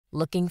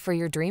Looking for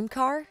your dream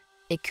car?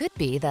 It could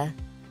be the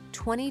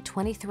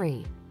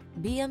 2023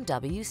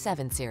 BMW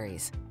 7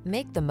 Series.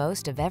 Make the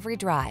most of every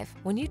drive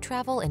when you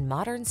travel in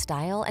modern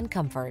style and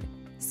comfort.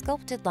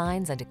 Sculpted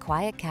lines and a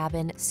quiet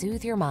cabin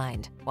soothe your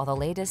mind, while the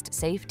latest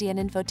safety and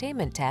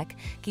infotainment tech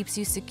keeps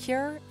you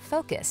secure,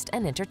 focused,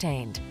 and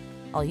entertained.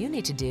 All you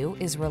need to do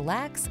is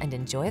relax and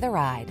enjoy the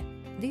ride.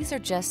 These are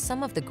just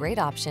some of the great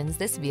options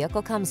this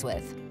vehicle comes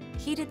with: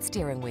 heated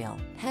steering wheel,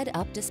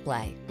 head-up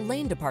display,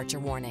 lane departure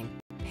warning,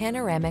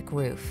 panoramic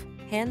roof,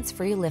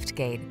 hands-free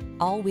liftgate,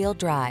 all-wheel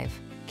drive,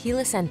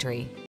 keyless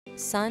entry,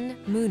 sun,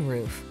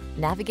 moonroof,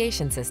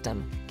 navigation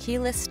system,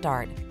 keyless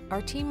start.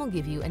 Our team will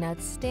give you an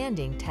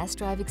outstanding test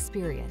drive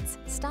experience.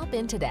 Stop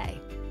in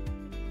today.